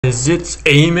It's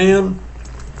A-Man,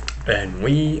 and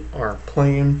we are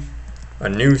playing a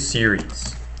new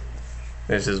series.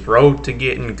 This is Road to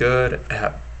Getting Good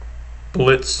at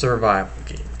Blitz Survival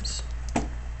Games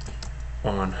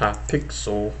on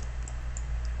Hypixel.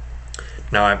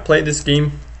 Now, I played this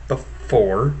game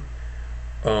before,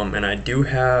 and I do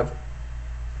have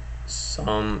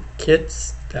some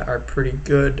kits that are pretty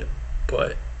good,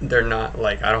 but they're not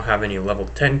like, I don't have any level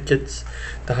 10 kits.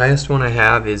 The highest one I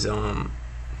have is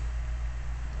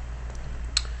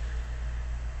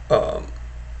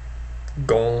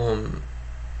Golem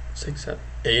 6 at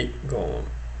 8, Golem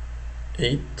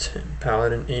 8, and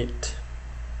Paladin 8.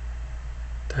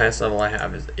 The highest level I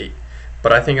have is 8.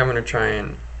 But I think I'm going to try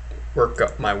and work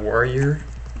up my warrior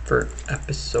for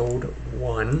episode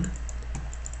 1.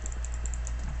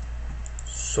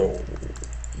 So,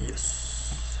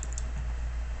 yes.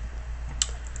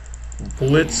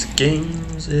 Blitz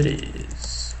Games it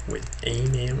is with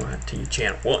A-Man YT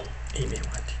channel 1. A-Man YT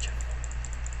channel.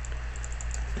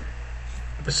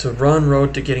 So run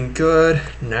Road to Getting Good.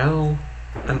 Now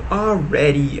I'm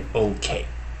already okay.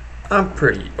 I'm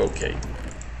pretty okay.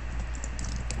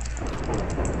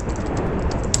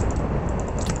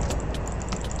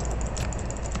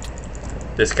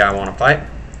 This guy wanna fight?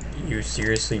 You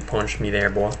seriously punched me there,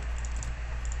 boy.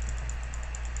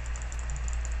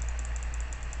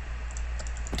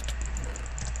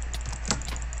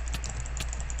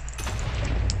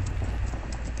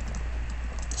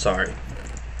 Sorry.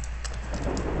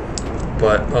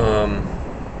 But,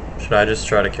 should I just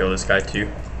try to kill this guy too?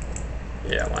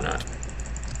 Yeah, why not?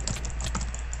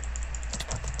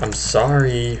 I'm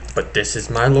sorry, but this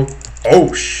is my look.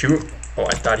 Oh, shoot. Oh,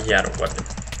 I thought he had a weapon.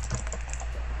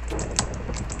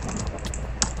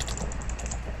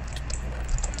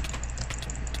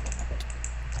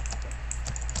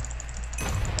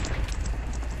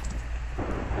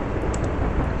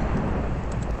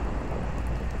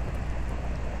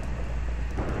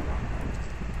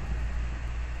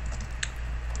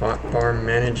 Hotbar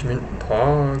management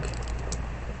pog.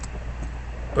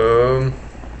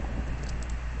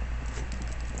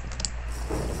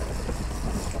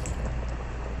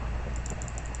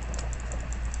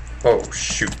 Oh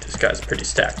shoot, this guy's pretty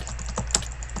stacked.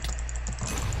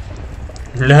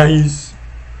 Nice.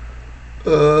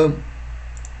 That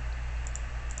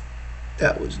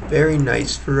was very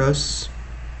nice for us.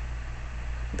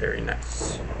 Very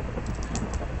nice.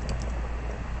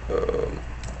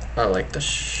 I like the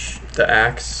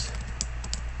axe.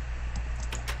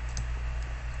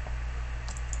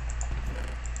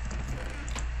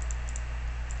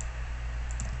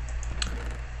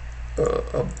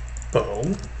 A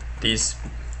bow. These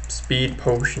speed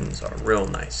potions are real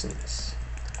nice in this.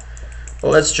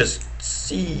 Well, let's just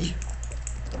see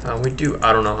how we do.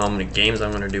 I don't know how many games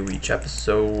I'm gonna do each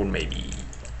episode. Maybe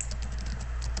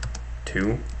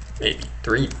 2, maybe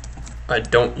 3. I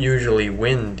don't usually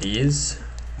win these.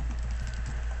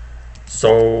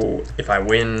 So if I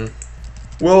win,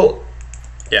 well,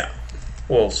 yeah,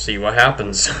 we'll see what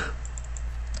happens.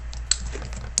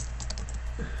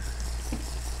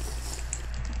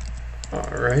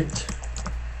 Alright.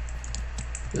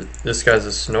 This guy's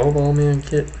a snowball man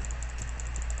kit.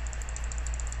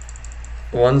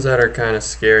 The ones that are kind of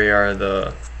scary are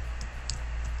the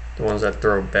ones that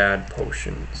throw bad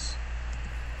potions.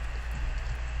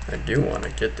 I do want to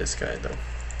get this guy though.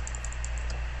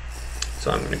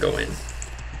 So I'm going to go in.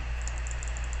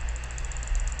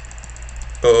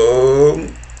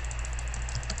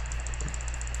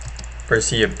 Or is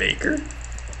he a baker?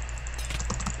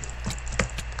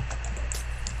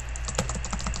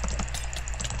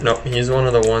 No, he's one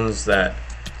of the ones that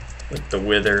with the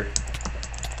wither.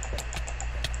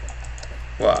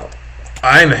 Wow.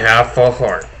 I'm half a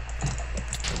heart.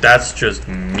 That's just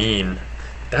mean.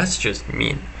 That's just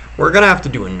mean. We're going to have to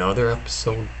do another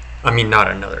episode. I mean, not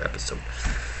another episode.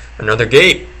 Another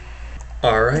game.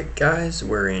 Alright, guys.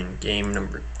 We're in game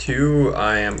number 2.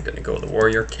 I am going to go the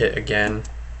warrior kit again.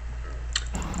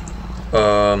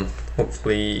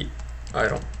 Hopefully,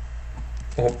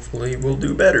 hopefully we'll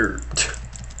do better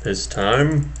this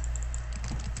time.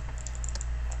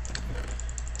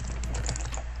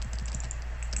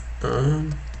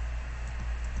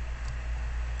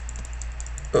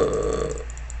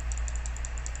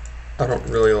 I don't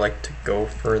really like to go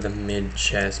for the mid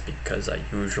chest because I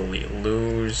usually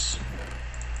lose.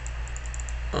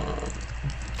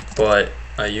 But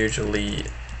I usually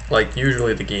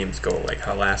the games go like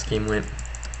how last game went.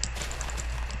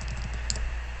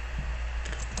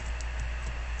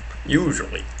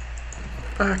 Usually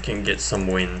I can get some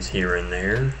wins here and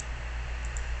there.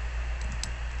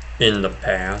 In the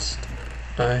past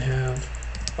I have.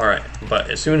 Alright,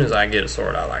 but as soon as I get a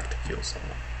sword, I like to kill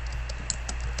someone.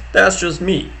 That's just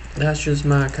me. That's just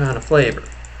my kind of flavor.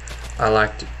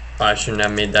 I shouldn't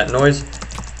have made that noise.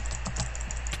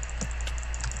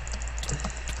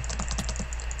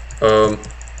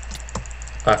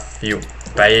 I feel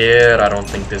bad. I don't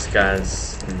think this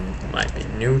guy's might be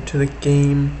new to the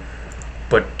game.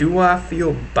 But do I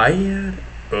feel bad?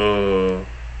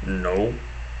 No.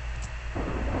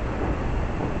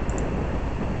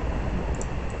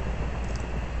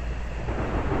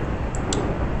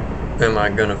 Am I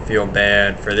gonna feel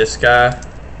bad for this guy?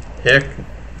 Heck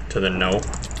to the no.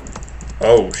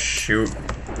 Oh shoot.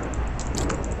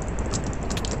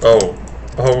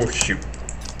 Oh shoot.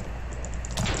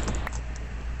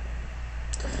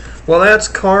 Well, that's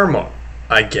karma,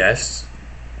 I guess.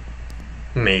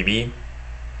 Maybe.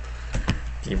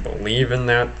 If you believe in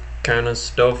that kind of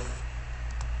stuff,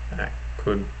 that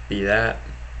could be that.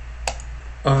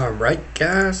 Alright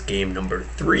guys, game number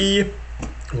 3.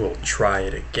 We'll try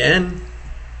it again.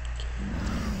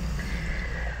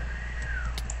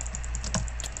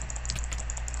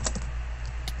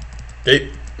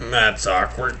 Okay, that's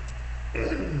awkward.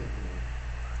 I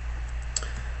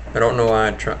don't know why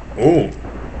I try. Oh,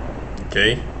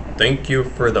 okay. Thank you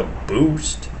for the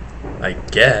boost, I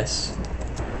guess.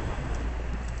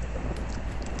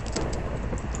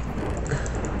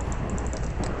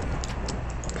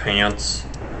 Pants.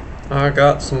 I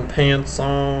got some pants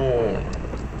on.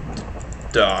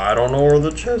 I don't know where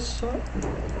the chests are.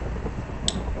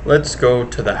 Let's go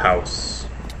to the house.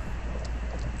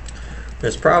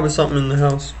 There's probably something in the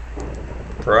house.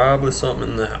 Probably something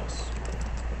in the house.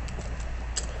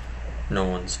 No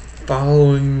one's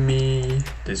following me.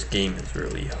 This game is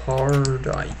really hard.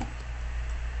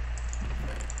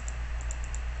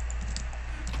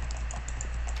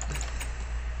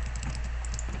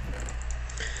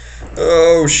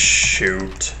 Oh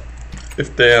shoot.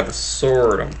 If they have a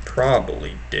sword, I'm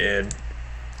probably dead.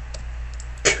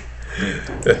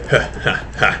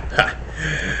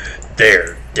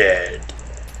 They're dead.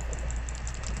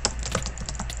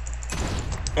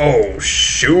 Oh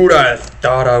shoot, I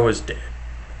thought I was dead.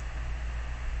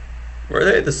 Were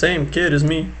they the same kid as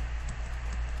me?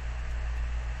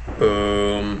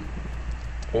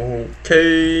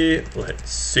 Okay, let's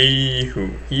see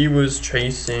who he was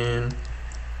chasing.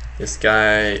 This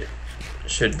guy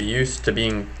should be used to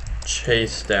being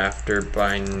chased after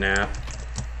by now.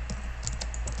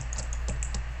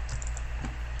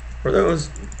 Were those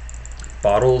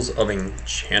bottles of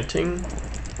enchanting?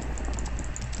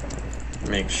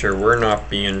 Make sure we're not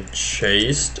being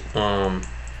chased.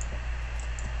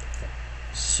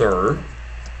 Sir,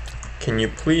 can you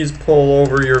please pull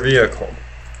over your vehicle?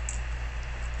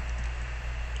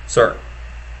 Sir,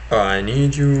 I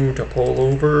need you to pull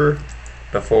over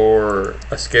before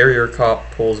a scarier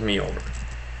cop pulls me over.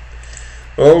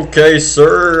 Okay,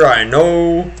 sir, I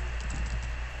know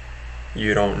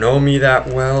you don't know me that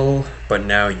well, but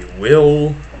now you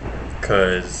will,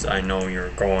 because I know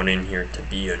you're going in here to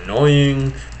be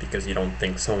annoying, because you don't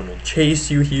think someone will chase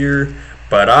you here,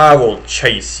 but I will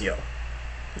chase you.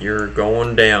 You're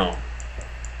going down.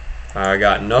 I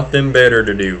got nothing better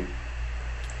to do.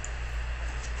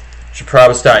 Should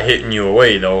probably start hitting you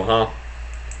away though, huh?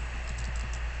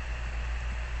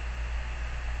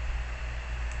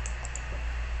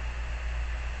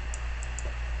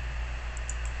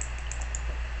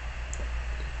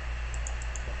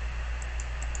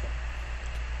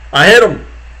 I hit him.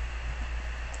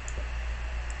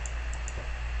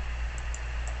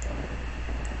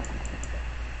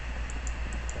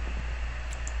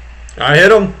 I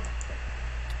hit him.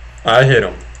 I hit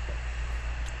him.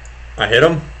 I hit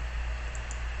him.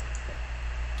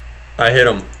 I hit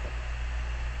him.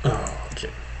 Oh, okay.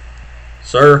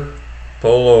 Sir,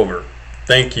 pull over.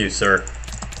 Thank you, sir.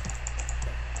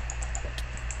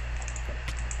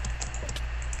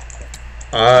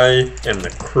 I am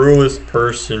the cruelest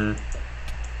person.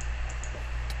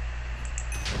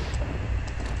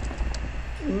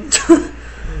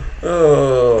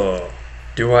 Oh,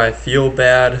 do I feel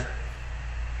bad?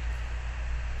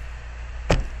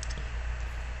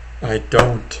 I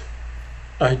don't.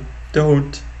 I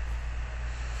don't.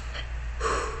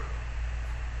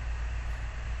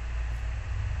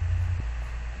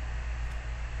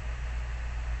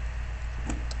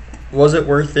 Was it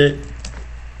worth it?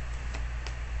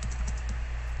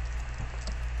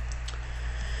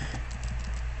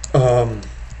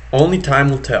 Only time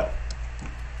will tell.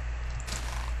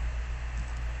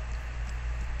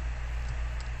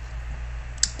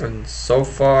 And so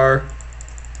far,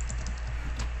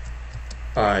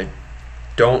 I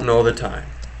don't know the time.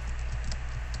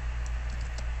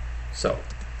 So,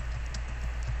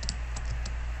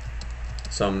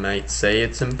 Some might say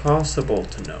it's impossible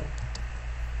to know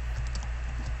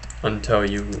until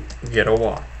you get a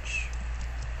watch.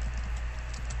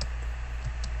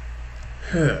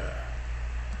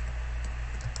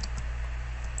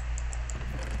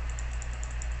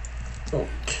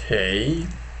 Okay.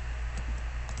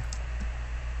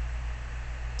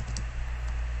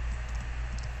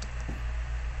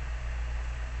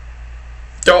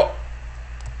 Oh!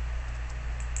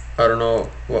 I don't know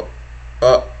what.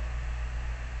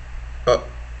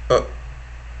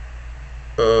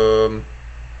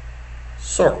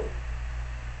 So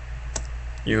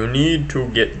you need to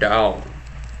get down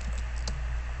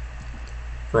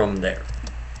from there.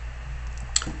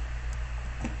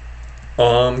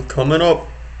 I'm coming up.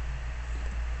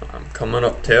 I'm coming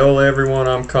up. Tell everyone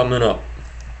I'm coming up.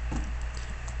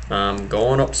 I'm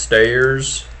going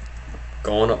upstairs.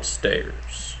 Going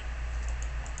upstairs.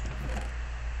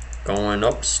 Going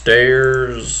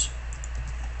upstairs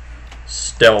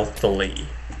stealthily.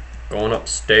 Going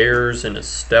upstairs in a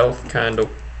stealth kind of.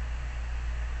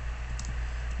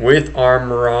 With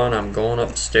armor on, I'm going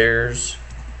upstairs.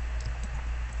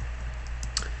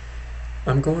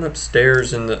 I'm going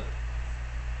upstairs in the.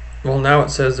 Well, now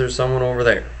it says there's someone over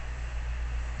there.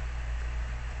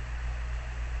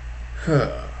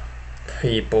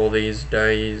 People these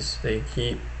days, they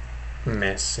keep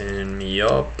messing me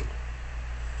up.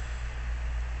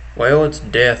 Well, it's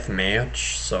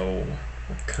deathmatch, so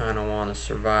I kind of want to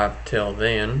survive till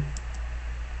then.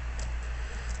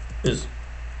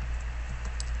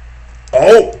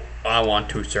 Oh! I want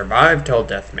to survive till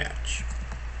deathmatch.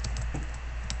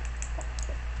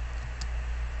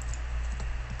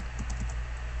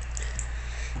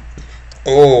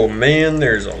 Oh man,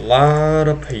 there's a lot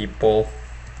of people.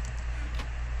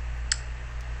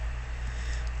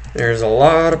 There's a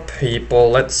lot of people.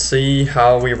 Let's see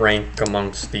how we rank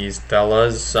amongst these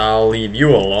fellas. I'll leave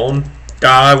you alone.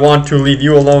 I want to leave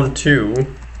you alone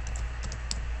too.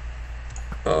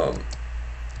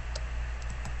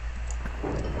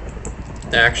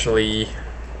 Actually,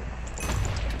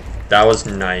 that was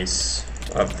nice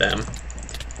of them.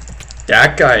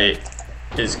 That guy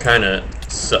is kind of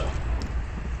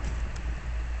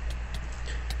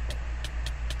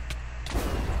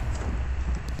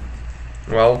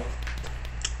Well,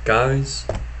 guys,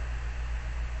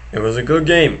 it was a good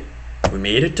game. We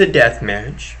made it to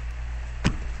deathmatch.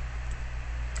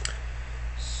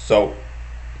 So,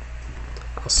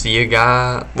 I'll see you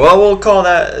guys. Well, we'll call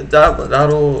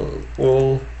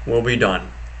we'll be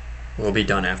done. We'll be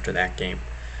done after that game.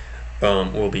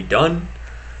 We'll be done.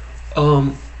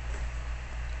 So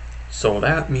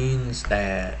that means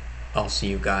that I'll see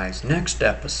you guys next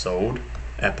episode,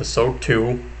 episode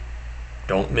 2.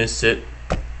 Don't miss it.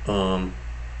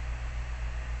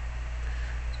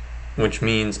 Which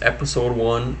means episode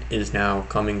 1 is now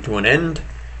coming to an end,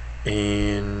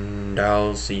 and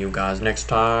I'll see you guys next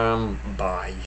time. Bye.